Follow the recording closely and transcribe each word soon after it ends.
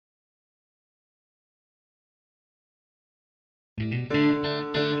Up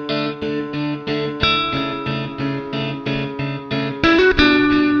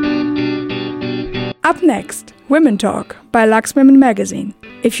next, Women Talk by Lux Women Magazine.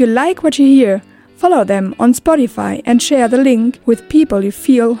 If you like what you hear, follow them on Spotify and share the link with people you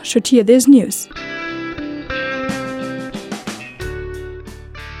feel should hear this news.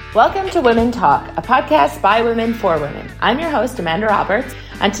 Welcome to Women Talk, a podcast by women for women. I'm your host, Amanda Roberts.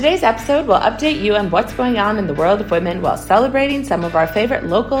 On today's episode, we'll update you on what's going on in the world of women while celebrating some of our favorite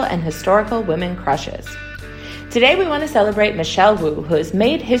local and historical women crushes. Today, we want to celebrate Michelle Wu, who has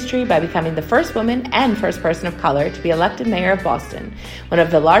made history by becoming the first woman and first person of color to be elected mayor of Boston, one of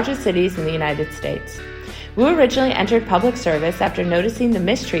the largest cities in the United States. Wu originally entered public service after noticing the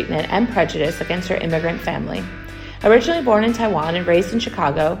mistreatment and prejudice against her immigrant family. Originally born in Taiwan and raised in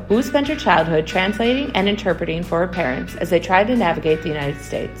Chicago, Wu spent her childhood translating and interpreting for her parents as they tried to navigate the United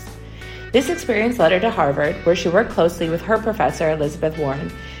States. This experience led her to Harvard, where she worked closely with her professor, Elizabeth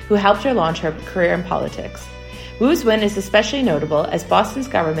Warren, who helped her launch her career in politics. Wu's win is especially notable as Boston's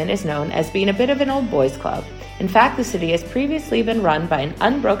government is known as being a bit of an old boys club. In fact, the city has previously been run by an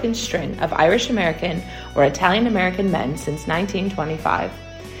unbroken string of Irish American or Italian American men since 1925.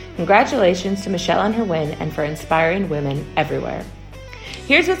 Congratulations to Michelle on her win and for inspiring women everywhere.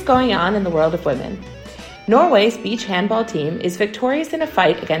 Here's what's going on in the world of women. Norway's beach handball team is victorious in a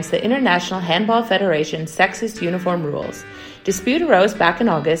fight against the International Handball Federation's sexist uniform rules. Dispute arose back in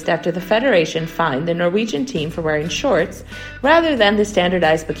August after the federation fined the Norwegian team for wearing shorts rather than the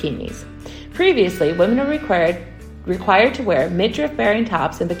standardized bikinis. Previously, women were required to wear midriff-bearing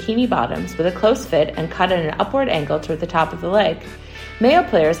tops and bikini bottoms with a close fit and cut at an upward angle toward the top of the leg. Male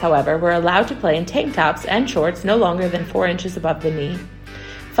players, however, were allowed to play in tank tops and shorts no longer than 4 inches above the knee.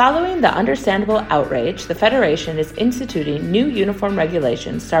 Following the understandable outrage, the Federation is instituting new uniform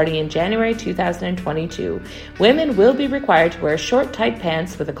regulations starting in January 2022. Women will be required to wear short, tight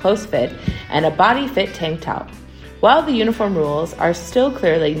pants with a close fit and a body-fit tank top. While the uniform rules are still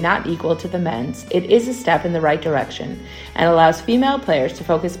clearly not equal to the men's, it is a step in the right direction and allows female players to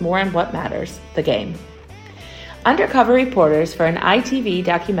focus more on what matters, the game. Undercover reporters for an ITV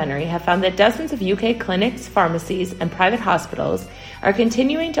documentary have found that dozens of UK clinics, pharmacies, and private hospitals are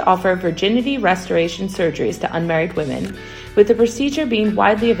continuing to offer virginity restoration surgeries to unmarried women, with the procedure being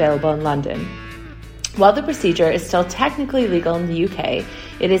widely available in London. While the procedure is still technically legal in the UK,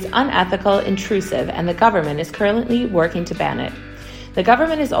 it is unethical, intrusive, and the government is currently working to ban it. The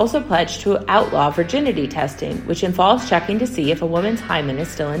government is also pledged to outlaw virginity testing, which involves checking to see if a woman's hymen is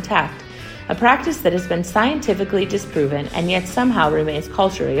still intact, a practice that has been scientifically disproven and yet somehow remains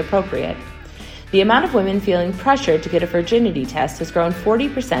culturally appropriate. The amount of women feeling pressured to get a virginity test has grown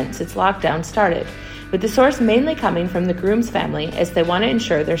 40% since lockdown started, with the source mainly coming from the groom's family as they want to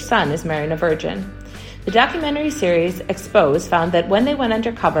ensure their son is marrying a virgin. The documentary series Exposed found that when they went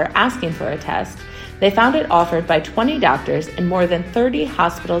undercover asking for a test, they found it offered by 20 doctors in more than 30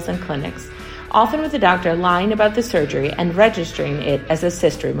 hospitals and clinics, often with the doctor lying about the surgery and registering it as a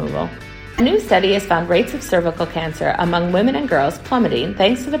cyst removal. A new study has found rates of cervical cancer among women and girls plummeting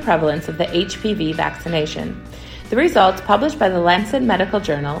thanks to the prevalence of the HPV vaccination. The results, published by the Lancet Medical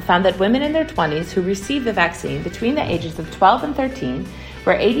Journal, found that women in their 20s who received the vaccine between the ages of 12 and 13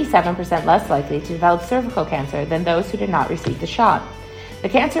 were 87% less likely to develop cervical cancer than those who did not receive the shot. The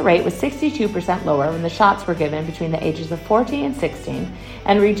cancer rate was 62% lower when the shots were given between the ages of 14 and 16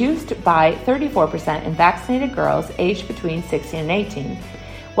 and reduced by 34% in vaccinated girls aged between 16 and 18.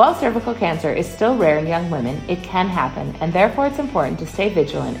 While cervical cancer is still rare in young women, it can happen, and therefore it's important to stay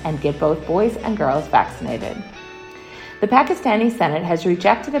vigilant and get both boys and girls vaccinated. The Pakistani Senate has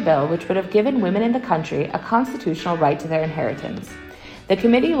rejected a bill which would have given women in the country a constitutional right to their inheritance. The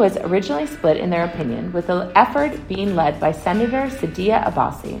committee was originally split in their opinion, with the effort being led by Senator Sadia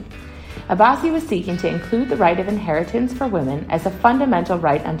Abbasi. Abbasi was seeking to include the right of inheritance for women as a fundamental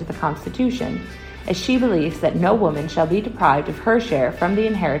right under the Constitution, as she believes that no woman shall be deprived of her share from the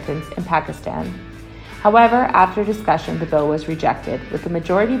inheritance in Pakistan. However, after discussion, the bill was rejected, with the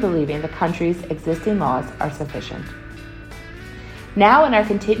majority believing the country's existing laws are sufficient. Now, in our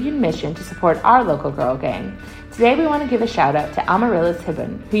continued mission to support our local girl gang, today we want to give a shout out to Amaryllis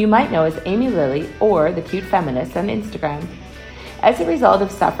Hibben, who you might know as Amy Lily or the Cute Feminist on Instagram. As a result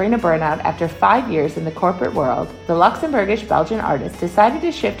of suffering a burnout after 5 years in the corporate world, the Luxembourgish Belgian artist decided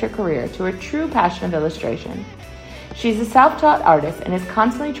to shift her career to her true passion of illustration. She's a self-taught artist and is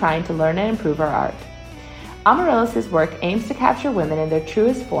constantly trying to learn and improve her art. Amaryllis' work aims to capture women in their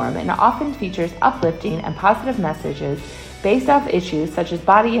truest form and often features uplifting and positive messages based off issues such as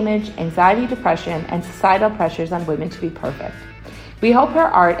body image, anxiety, depression, and societal pressures on women to be perfect. We hope her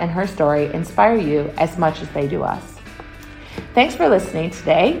art and her story inspire you as much as they do us. Thanks for listening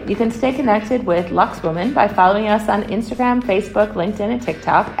today. You can stay connected with Lux Woman by following us on Instagram, Facebook, LinkedIn, and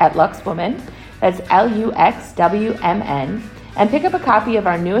TikTok at Lux Woman. That's LUXWMN. And pick up a copy of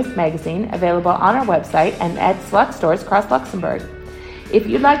our newest magazine, available on our website and at select stores across Luxembourg. If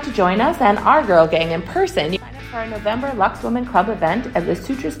you'd like to join us and our girl gang in person, you can sign up for our November Lux Women Club event at Le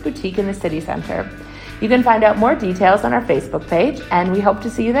Sutras Boutique in the city center. You can find out more details on our Facebook page, and we hope to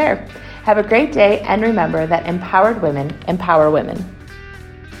see you there. Have a great day, and remember that empowered women empower women.